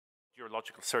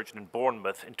urological surgeon in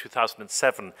Bournemouth in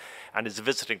 2007 and is a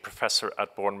visiting professor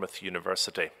at Bournemouth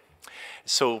University.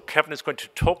 So Kevin is going to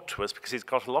talk to us because he's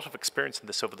got a lot of experience in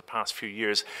this over the past few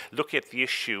years, looking at the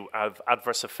issue of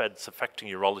adverse events affecting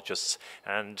urologists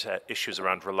and issues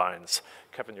around reliance.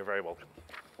 Kevin, you're very welcome.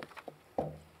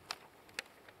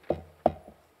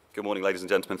 Good morning, ladies and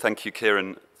gentlemen. Thank you,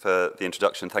 Kieran, for the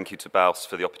introduction. Thank you to BAUS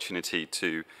for the opportunity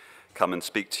to come and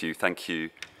speak to you. Thank you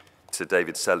to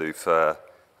David Selou for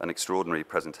an extraordinary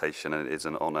presentation, and it is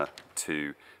an honour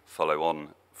to follow on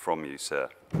from you, sir.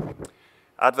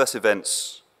 Adverse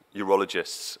events,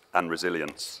 urologists, and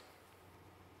resilience.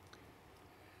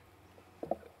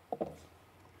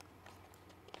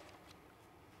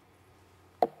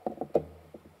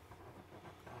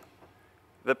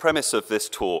 The premise of this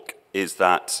talk is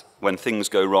that when things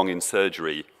go wrong in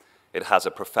surgery, it has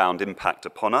a profound impact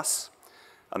upon us,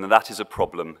 and that is a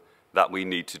problem that we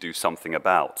need to do something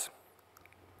about.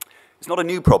 It's not a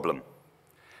new problem.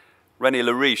 René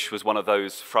Lariche was one of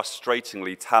those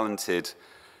frustratingly talented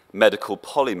medical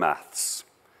polymaths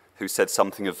who said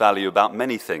something of value about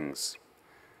many things.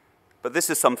 But this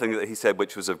is something that he said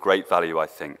which was of great value, I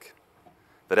think,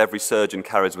 that every surgeon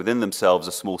carries within themselves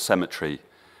a small cemetery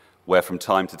where from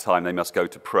time to time they must go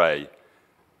to pray,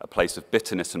 a place of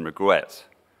bitterness and regret,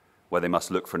 where they must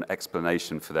look for an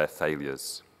explanation for their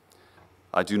failures.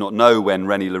 I do not know when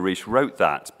René Lariche wrote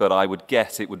that, but I would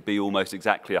guess it would be almost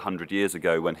exactly 100 years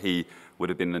ago when he would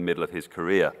have been in the middle of his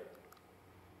career.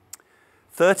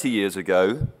 30 years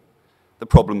ago, the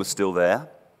problem was still there.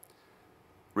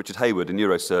 Richard Hayward, a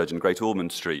neurosurgeon, Great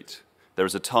Ormond Street. There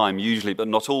is a time, usually but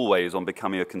not always, on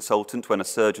becoming a consultant when a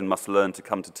surgeon must learn to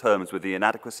come to terms with the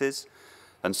inadequacies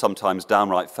and sometimes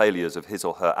downright failures of his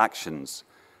or her actions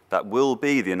that will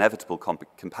be the inevitable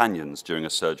companions during a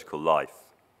surgical life.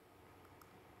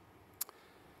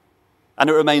 And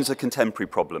it remains a contemporary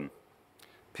problem.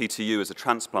 Peter Yu is a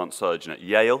transplant surgeon at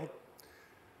Yale,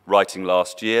 writing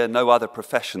last year, no other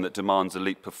profession that demands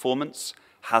elite performance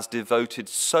has devoted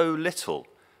so little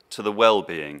to the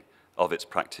well-being of its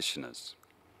practitioners.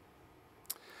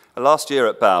 Last year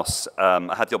at BAUS,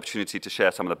 I had the opportunity to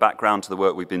share some of the background to the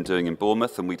work we've been doing in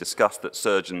Bournemouth, and we discussed that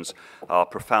surgeons are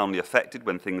profoundly affected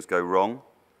when things go wrong.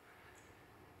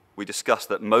 We discussed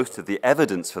that most of the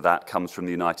evidence for that comes from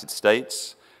the United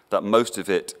States, that most of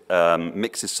it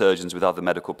mixes surgeons with other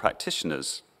medical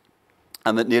practitioners,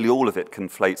 and that nearly all of it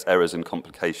conflates errors and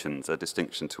complications, a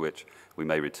distinction to which we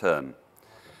may return.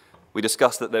 We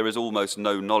discussed that there is almost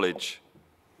no knowledge,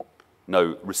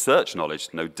 no research knowledge,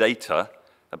 no data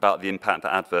about the impact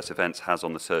that adverse events has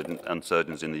on the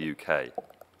surgeons in the UK.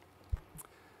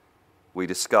 We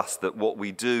discussed that what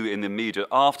we do in the immediate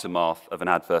aftermath of an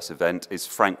adverse event is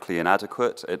frankly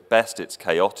inadequate. At best, it's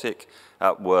chaotic.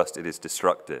 At worst, it is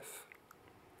destructive.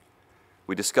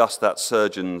 We discussed that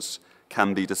surgeons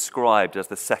can be described as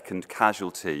the second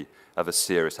casualty of a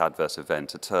serious adverse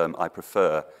event, a term I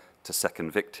prefer to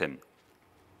second victim.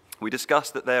 We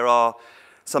discussed that there are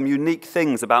some unique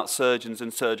things about surgeons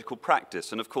and surgical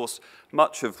practice, and of course,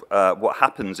 much of what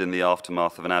happens in the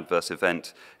aftermath of an adverse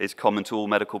event is common to all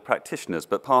medical practitioners,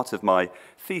 but part of my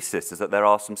thesis is that there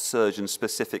are some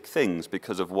surgeon-specific things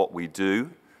because of what we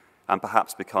do, and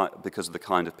perhaps because of the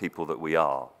kind of people that we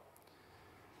are.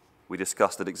 We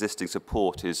discussed that existing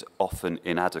support is often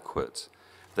inadequate,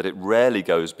 that it rarely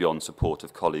goes beyond support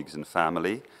of colleagues and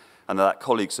family, and that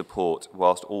colleague support,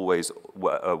 whilst always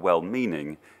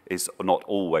well-meaning, is not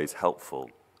always helpful.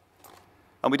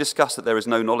 And we discussed that there is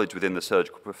no knowledge within the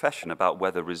surgical profession about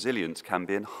whether resilience can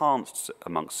be enhanced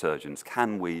amongst surgeons.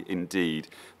 Can we indeed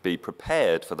be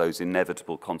prepared for those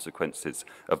inevitable consequences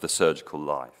of the surgical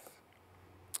life?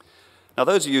 Now,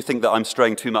 those of you who think that I'm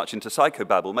straying too much into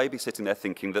psychobabble may be sitting there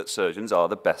thinking that surgeons are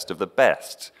the best of the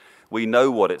best. We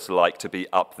know what it's like to be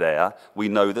up there. We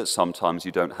know that sometimes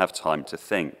you don't have time to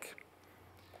think.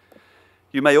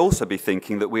 You may also be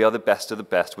thinking that we are the best of the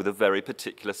best with a very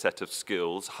particular set of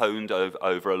skills honed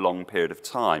over a long period of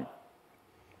time.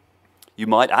 You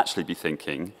might actually be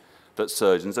thinking that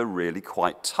surgeons are really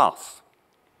quite tough.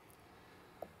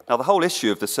 Now, the whole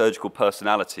issue of the surgical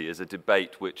personality is a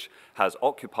debate which has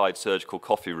occupied surgical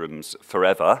coffee rooms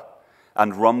forever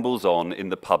and rumbles on in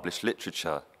the published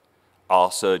literature.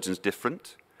 Are surgeons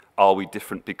different? Are we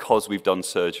different because we've done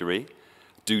surgery?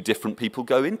 Do different people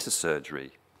go into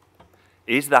surgery?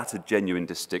 Is that a genuine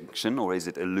distinction or is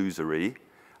it illusory?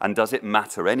 And does it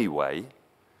matter anyway?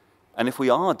 And if we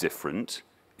are different,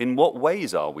 in what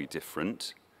ways are we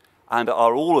different? And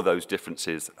are all of those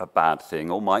differences a bad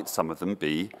thing, or might some of them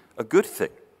be a good thing?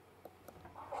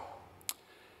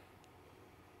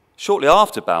 Shortly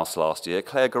after BAUS last year,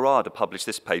 Claire Garada published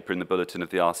this paper in the Bulletin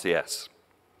of the RCS.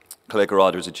 Collega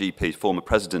Rada is a GP, former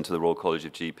president of the Royal College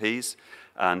of GPs,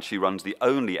 and she runs the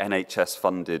only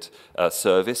NHS-funded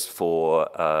service for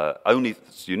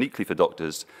uniquely for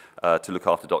doctors to look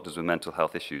after doctors with mental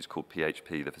health issues called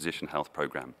PHP, the Physician Health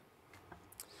Programme.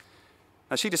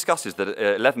 Now, she discusses that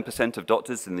 11% of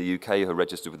doctors in the UK are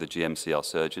registered with the GMC are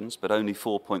surgeons, but only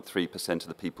 4.3% of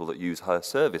the people that use her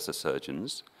service are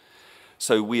surgeons.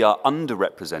 So we are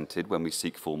underrepresented when we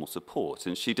seek formal support,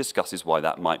 and she discusses why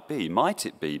that might be. Might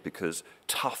it be because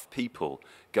tough people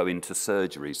go into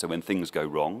surgery, so when things go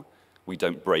wrong, we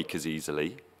don't break as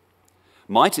easily?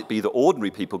 Might it be that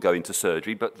ordinary people go into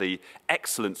surgery, but the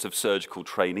excellence of surgical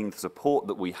training, the support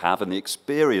that we have, and the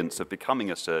experience of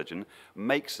becoming a surgeon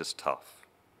makes us tough?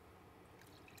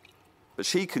 But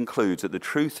she concludes that the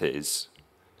truth is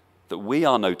that we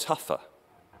are no tougher,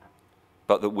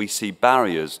 but that we see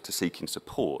barriers to seeking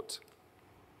support.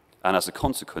 And as a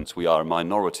consequence, we are a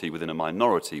minority within a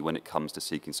minority when it comes to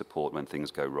seeking support when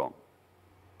things go wrong.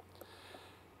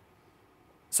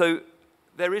 So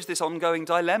there is this ongoing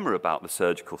dilemma about the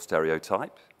surgical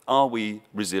stereotype. Are we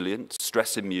resilient,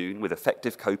 stress immune, with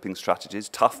effective coping strategies,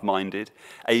 tough-minded,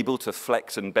 able to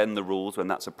flex and bend the rules when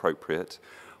that's appropriate?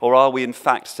 Or are we in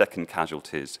fact second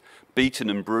casualties, beaten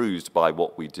and bruised by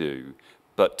what we do,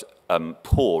 but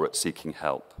poor at seeking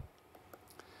help?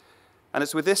 And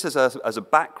it's with this as a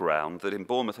background that in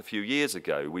Bournemouth a few years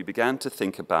ago, we began to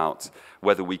think about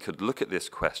whether we could look at this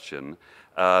question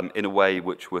in a way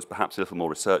which was perhaps a little more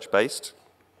research-based,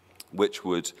 which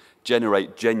would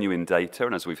generate genuine data.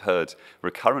 And as we've heard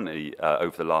recurrently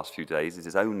over the last few days, it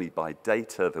is only by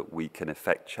data that we can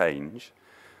effect change.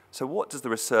 So what does the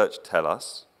research tell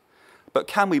us? But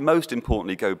can we most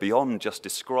importantly go beyond just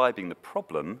describing the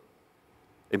problem,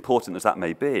 important as that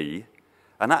may be,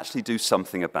 and actually do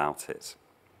something about it?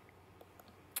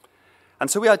 And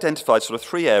so we identified sort of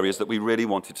three areas that we really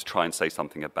wanted to try and say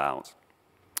something about.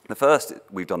 The first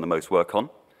we've done the most work on,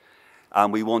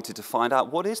 and we wanted to find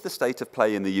out what is the state of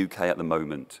play in the UK at the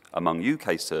moment among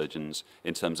UK surgeons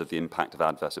in terms of the impact of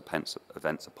adverse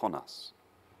events upon us.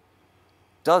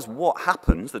 Does what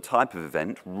happens, the type of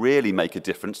event, really make a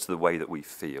difference to the way that we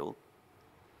feel?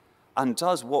 And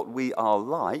does what we are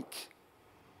like,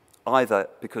 either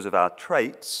because of our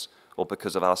traits or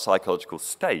because of our psychological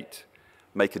state,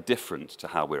 make a difference to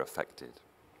how we're affected?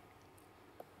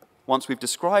 Once we've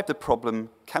described the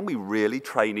problem, can we really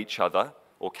train each other,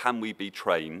 or can we be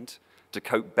trained to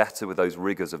cope better with those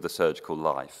rigors of the surgical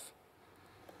life?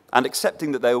 And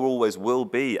accepting that there always will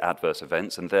be adverse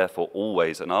events and therefore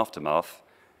always an aftermath,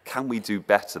 can we do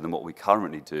better than what we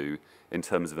currently do in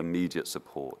terms of immediate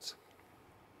support?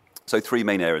 So three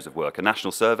main areas of work: a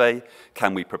national survey,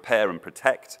 can we prepare and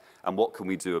protect, and what can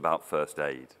we do about first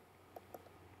aid?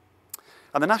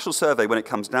 And the national survey, when it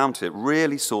comes down to it,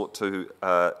 really sought to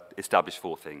establish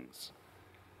four things.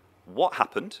 What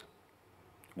happened?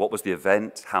 What was the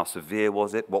event? How severe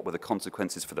was it? What were the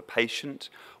consequences for the patient?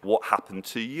 What happened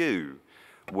to you?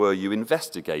 Were you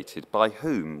investigated? By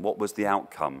whom? What was the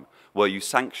outcome? Were you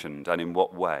sanctioned, and in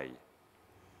what way?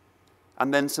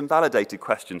 And then some validated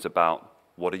questions about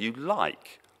what are you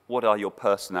like? What are your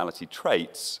personality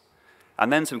traits?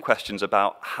 And then some questions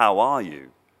about how are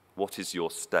you? What is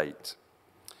your state?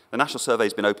 The National Survey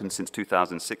has been open since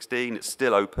 2016. It's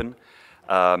still open.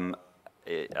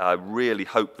 I really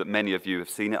hope that many of you have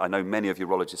seen it. I know many of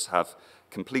urologists have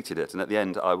completed it. And at the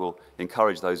end, I will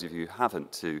encourage those of you who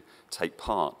haven't to take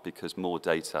part, because more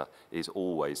data is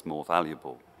always more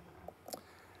valuable.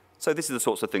 So this is the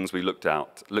sorts of things we looked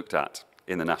at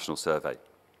in the National Survey.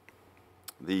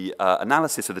 The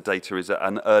analysis of the data is at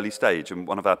an early stage, and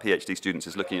one of our PhD students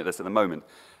is looking at this at the moment,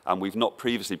 and we've not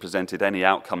previously presented any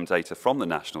outcome data from the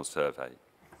National Survey.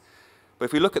 But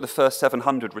if we look at the first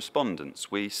 700 respondents,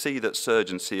 we see that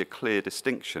surgeons see a clear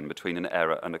distinction between an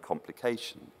error and a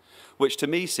complication, which to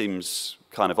me seems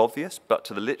kind of obvious, but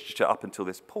to the literature up until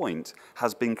this point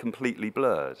has been completely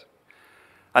blurred.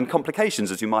 And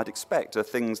complications, as you might expect, are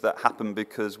things that happen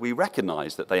because we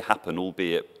recognize that they happen,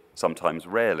 albeit sometimes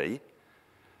rarely,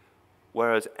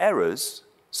 whereas errors,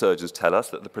 surgeons tell us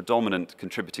that the predominant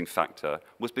contributing factor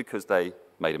was because they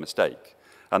made a mistake.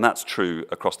 And that's true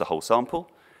across the whole sample,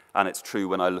 and it's true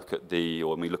when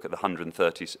when we look at the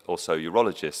 130 or so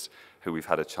urologists who we've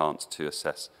had a chance to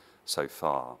assess so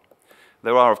far.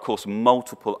 There are, of course,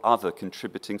 multiple other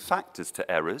contributing factors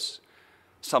to errors,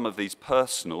 some of these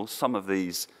personal, some of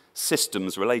these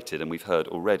systems related, and we've heard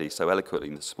already so eloquently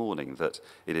this morning that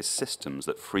it is systems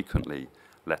that frequently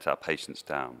let our patients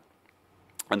down.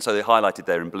 And so they highlighted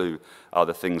there in blue are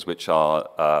the things which are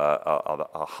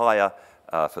higher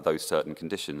for those certain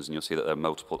conditions, and you'll see that there are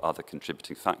multiple other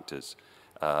contributing factors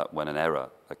when an error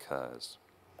occurs.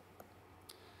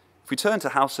 If we turn to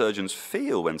how surgeons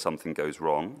feel when something goes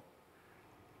wrong,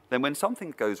 then when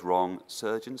something goes wrong,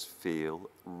 surgeons feel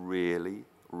really,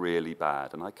 really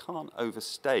bad. And I can't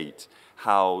overstate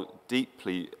how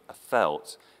deeply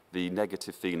felt the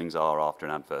negative feelings are after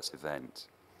an adverse event.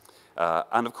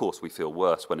 And of course, we feel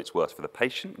worse when it's worse for the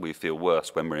patient, we feel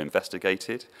worse when we're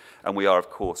investigated, and we are, of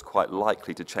course, quite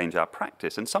likely to change our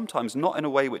practice, and sometimes not in a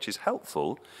way which is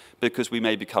helpful, because we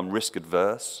may become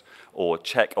risk-adverse, or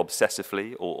check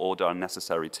obsessively, or order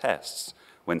unnecessary tests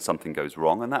when something goes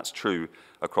wrong, and that's true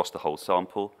across the whole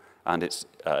sample, and it's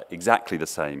exactly the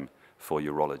same for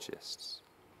urologists.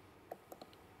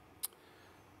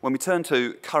 When we turn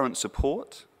to current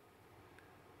support,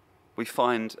 we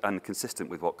find, and consistent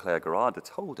with what Claire Garada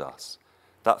told us,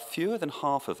 that fewer than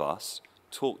half of us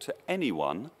talk to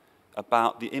anyone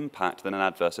about the impact that an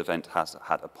adverse event has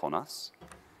had upon us.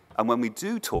 And when we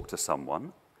do talk to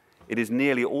someone, it is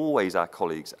nearly always our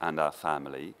colleagues and our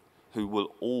family who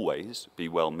will always be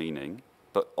well-meaning,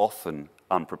 but often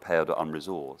unprepared or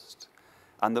unresourced,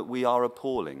 and that we are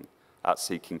appalling at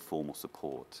seeking formal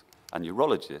support, and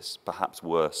urologists perhaps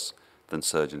worse than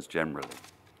surgeons generally.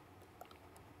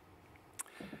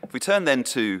 If we turn then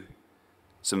to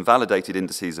some validated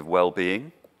indices of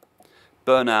well-being,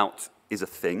 burnout is a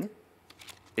thing.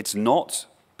 It's not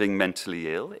being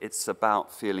mentally ill. It's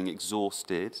about feeling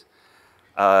exhausted.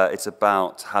 It's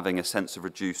about having a sense of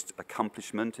reduced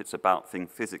accomplishment. It's about being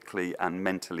physically and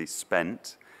mentally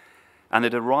spent. And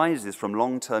it arises from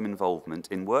long-term involvement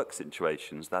in work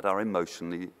situations that are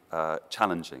emotionally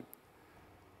challenging,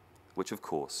 which, of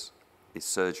course, is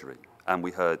surgery. And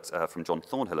we heard from John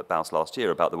Thornhill at BAUS last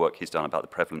year about the work he's done about the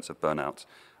prevalence of burnout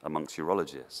amongst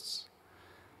urologists.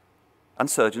 And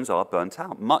surgeons are burnt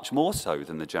out, much more so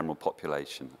than the general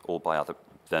population or by other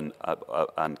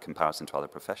and comparison to other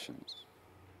professions.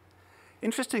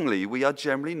 Interestingly, we are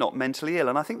generally not mentally ill,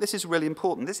 and I think this is really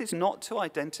important. This is not to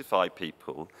identify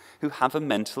people who have a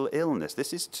mental illness.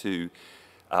 This is to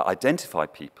identify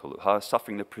people who are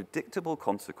suffering the predictable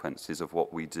consequences of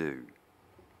what we do.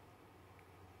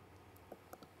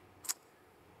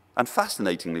 And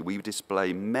fascinatingly, we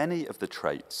display many of the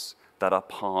traits that are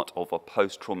part of a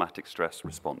post-traumatic stress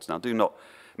response. Now, do not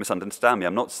misunderstand me.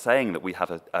 I'm not saying that we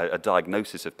have a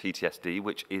diagnosis of PTSD,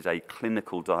 which is a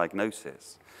clinical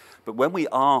diagnosis. But when we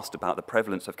asked about the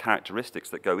prevalence of characteristics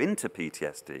that go into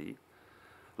PTSD,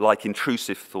 like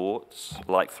intrusive thoughts,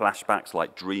 like flashbacks,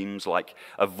 like dreams, like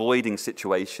avoiding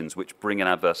situations which bring an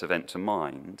adverse event to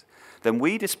mind, then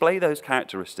we display those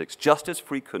characteristics just as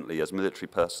frequently as military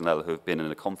personnel who have been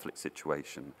in a conflict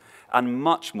situation, and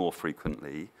much more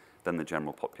frequently than the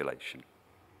general population.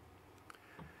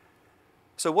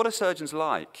 So what are surgeons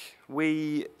like?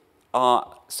 We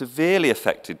are severely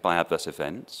affected by adverse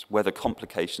events, whether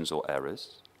complications or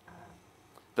errors,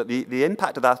 that the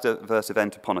impact of that adverse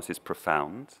event upon us is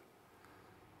profound,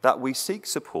 that we seek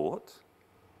support,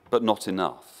 but not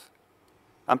enough.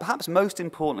 And perhaps most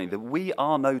importantly, that we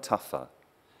are no tougher.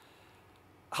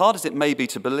 Hard as it may be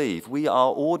to believe, we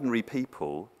are ordinary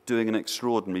people doing an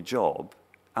extraordinary job,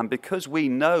 and because we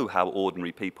know how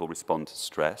ordinary people respond to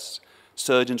stress,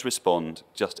 surgeons respond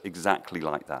just exactly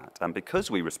like that. And because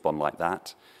we respond like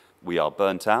that, we are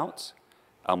burnt out,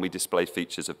 and we display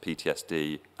features of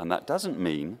PTSD, and that doesn't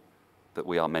mean that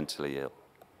we are mentally ill.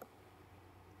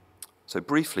 So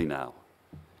briefly now,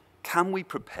 can we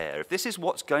prepare? If this is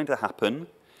what's going to happen,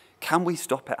 can we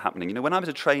stop it happening? You know, when I was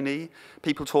a trainee,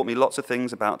 people taught me lots of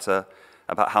things about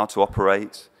how to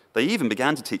operate. They even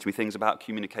began to teach me things about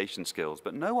communication skills,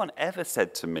 but no one ever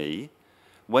said to me,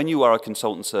 when you are a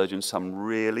consultant surgeon, some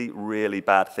really, really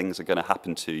bad things are going to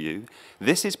happen to you.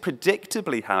 This is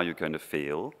predictably how you're going to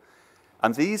feel.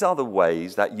 And these are the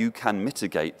ways that you can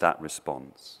mitigate that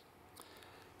response.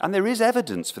 And there is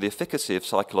evidence for the efficacy of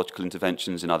psychological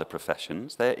interventions in other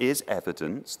professions. There is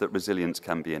evidence that resilience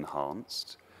can be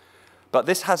enhanced. But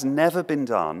this has never been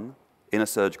done in a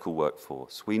surgical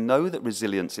workforce. We know that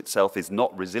resilience itself is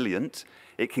not resilient.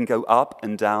 It can go up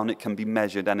and down, it can be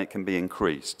measured, and it can be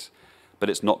increased. But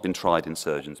it's not been tried in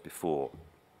surgeons before.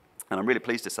 And I'm really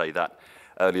pleased to say that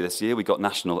earlier this year, we got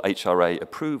national HRA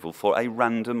approval for a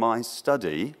randomized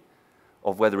study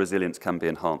of whether resilience can be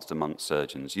enhanced amongst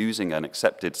surgeons using an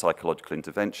accepted psychological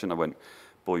intervention. I won't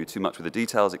bore you too much with the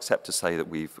details, except to say that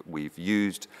we've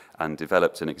used and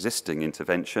developed an existing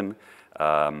intervention,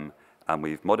 and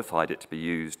we've modified it to be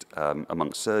used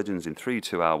amongst surgeons in 3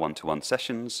 2-hour one-to-one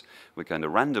sessions. We're going to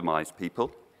randomize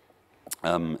people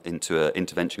into an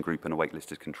intervention group and a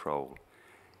waitlisted control.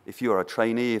 If you are a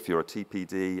trainee, if you're a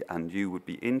TPD, and you would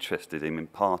be interested in being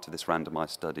part of this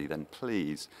randomized study, then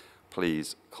please,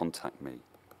 please contact me.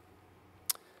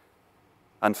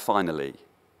 And finally,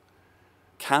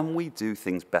 Can we do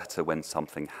things better when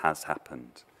something has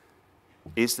happened?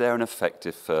 Is there an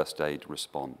effective first aid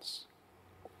response?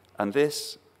 And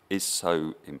this is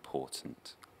so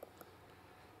important.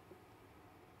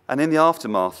 And in the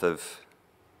aftermath of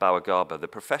Bauer-Garber, the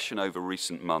profession over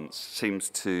recent months seems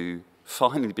to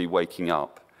finally be waking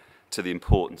up to the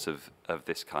importance of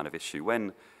this kind of issue.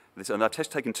 And I've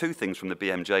just taken two things from the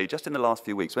BMJ just in the last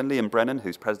few weeks. When Liam Brennan,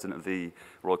 who's president of the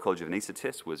Royal College of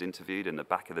Anaesthetists, was interviewed in the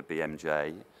back of the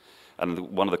BMJ, and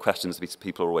one of the questions that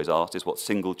people are always asked is, what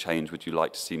single change would you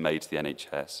like to see made to the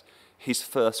NHS? His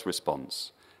first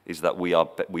response is that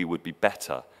we would be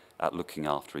better at looking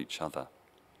after each other.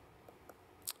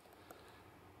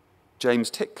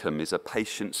 James Titcombe is a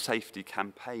patient safety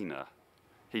campaigner.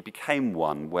 He became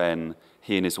one when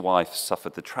he and his wife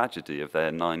suffered the tragedy of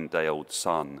their 9-day-old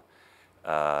son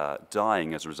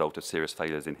dying as a result of serious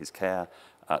failures in his care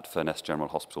at Furness General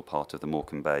Hospital, part of the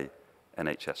Morecambe Bay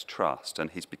NHS Trust.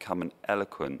 And he's become an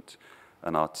eloquent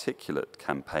and articulate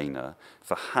campaigner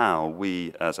for how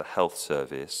we as a health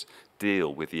service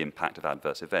deal with the impact of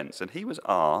adverse events. And he was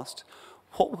asked,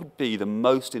 what would be the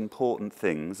most important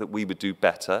things that we would do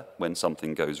better when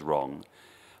something goes wrong?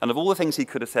 And of all the things he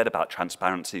could have said about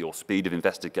transparency or speed of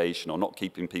investigation or not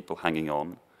keeping people hanging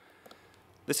on,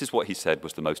 this is what he said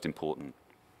was the most important.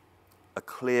 A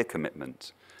clear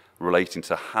commitment relating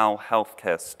to how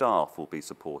healthcare staff will be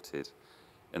supported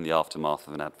in the aftermath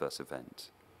of an adverse event.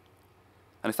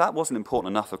 And if that wasn't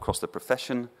important enough across the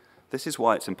profession, this is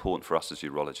why it's important for us as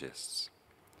urologists.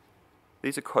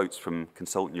 These are quotes from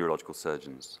consultant urological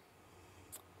surgeons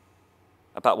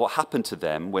about what happened to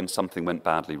them when something went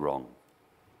badly wrong.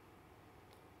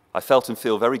 I felt and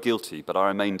feel very guilty, but I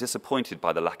remain disappointed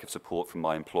by the lack of support from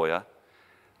my employer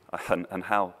and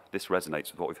how this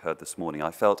resonates with what we've heard this morning.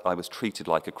 I felt I was treated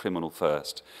like a criminal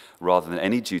first, rather than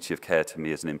any duty of care to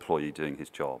me as an employee doing his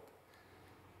job.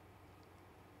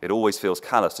 It always feels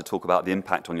callous to talk about the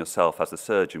impact on yourself as a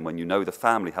surgeon when you know the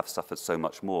family have suffered so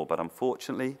much more, but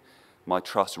unfortunately, my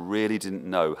trust really didn't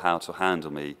know how to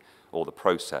handle me or the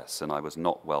process, and I was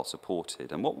not well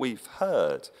supported. And what we've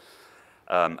heard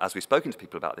as we've spoken to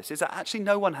people about this is that actually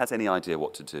no one has any idea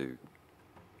what to do.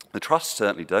 The trusts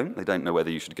certainly don't. They don't know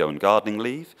whether you should go on gardening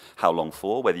leave, how long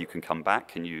for, whether you can come back.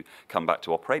 Can you come back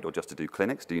to operate or just to do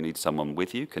clinics? Do you need someone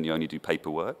with you? Can you only do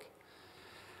paperwork?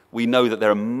 We know that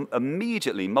there are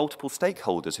immediately multiple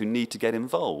stakeholders who need to get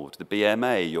involved. The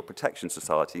BMA, your protection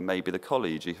society, maybe the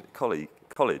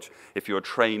college. If you're a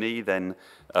trainee, then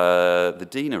the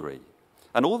deanery.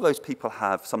 And all those people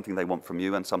have something they want from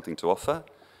you and something to offer,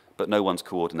 but no one's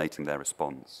coordinating their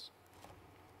response.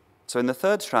 So in the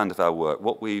third strand of our work,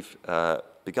 what we've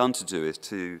begun to do is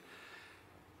to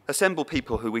assemble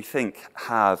people who we think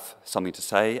have something to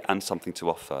say and something to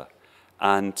offer,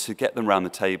 and to get them around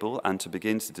the table and to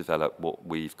begin to develop what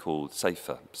we've called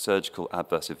SAFER, Surgical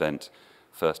Adverse Event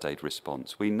First Aid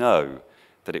Response. We know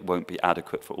that it won't be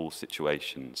adequate for all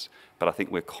situations, but I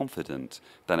think we're confident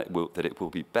that it will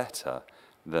be better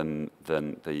than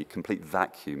the complete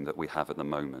vacuum that we have at the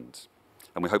moment.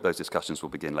 And we hope those discussions will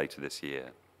begin later this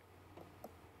year.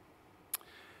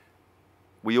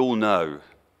 We all know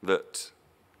that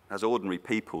as ordinary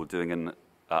people doing an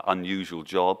unusual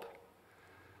job,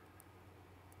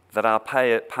 that our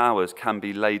powers can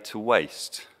be laid to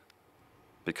waste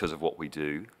because of what we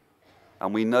do.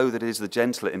 And we know that it is the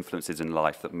gentler influences in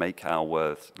life that make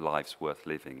our lives worth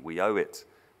living. We owe it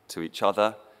to each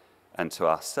other and to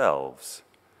ourselves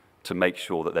to make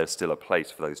sure that there's still a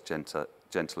place for those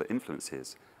gentler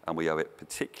influences, and we owe it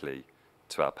particularly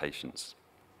to our patients.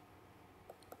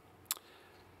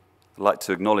 I'd like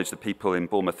to acknowledge the people in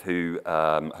Bournemouth who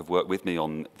have worked with me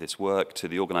on this work, to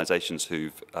the organisations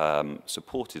who've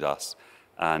supported us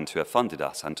and who have funded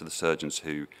us, and to the surgeons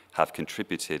who have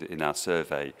contributed in our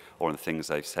survey or in the things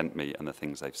they've sent me and the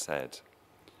things they've said.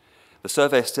 The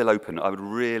survey is still open. I would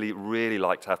really, really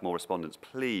like to have more respondents.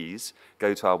 Please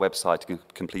go to our website to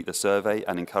complete the survey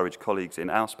and encourage colleagues in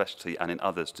our specialty and in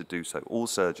others to do so. All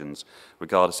surgeons,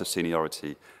 regardless of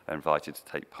seniority, are invited to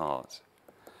take part.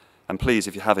 And please,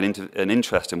 if you have an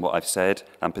interest in what I've said,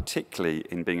 and particularly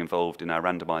in being involved in our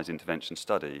randomised intervention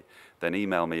study, then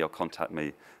email me or contact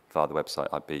me via the website.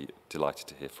 I'd be delighted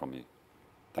to hear from you.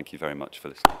 Thank you very much for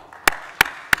listening.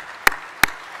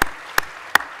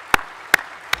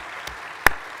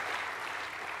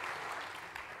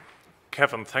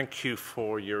 Kevin, thank you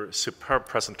for your superb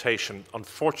presentation.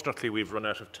 Unfortunately, we've run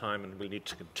out of time and we'll need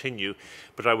to continue,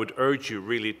 but I would urge you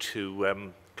really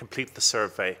to complete the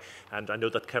survey. And I know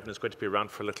that Kevin is going to be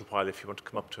around for a little while if you want to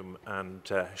come up to him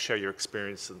and share your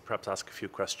experience and perhaps ask a few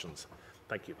questions.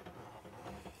 Thank you.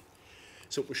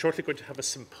 So we're shortly going to have a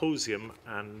symposium,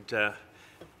 and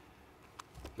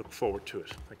look forward to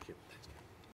it. Thank you.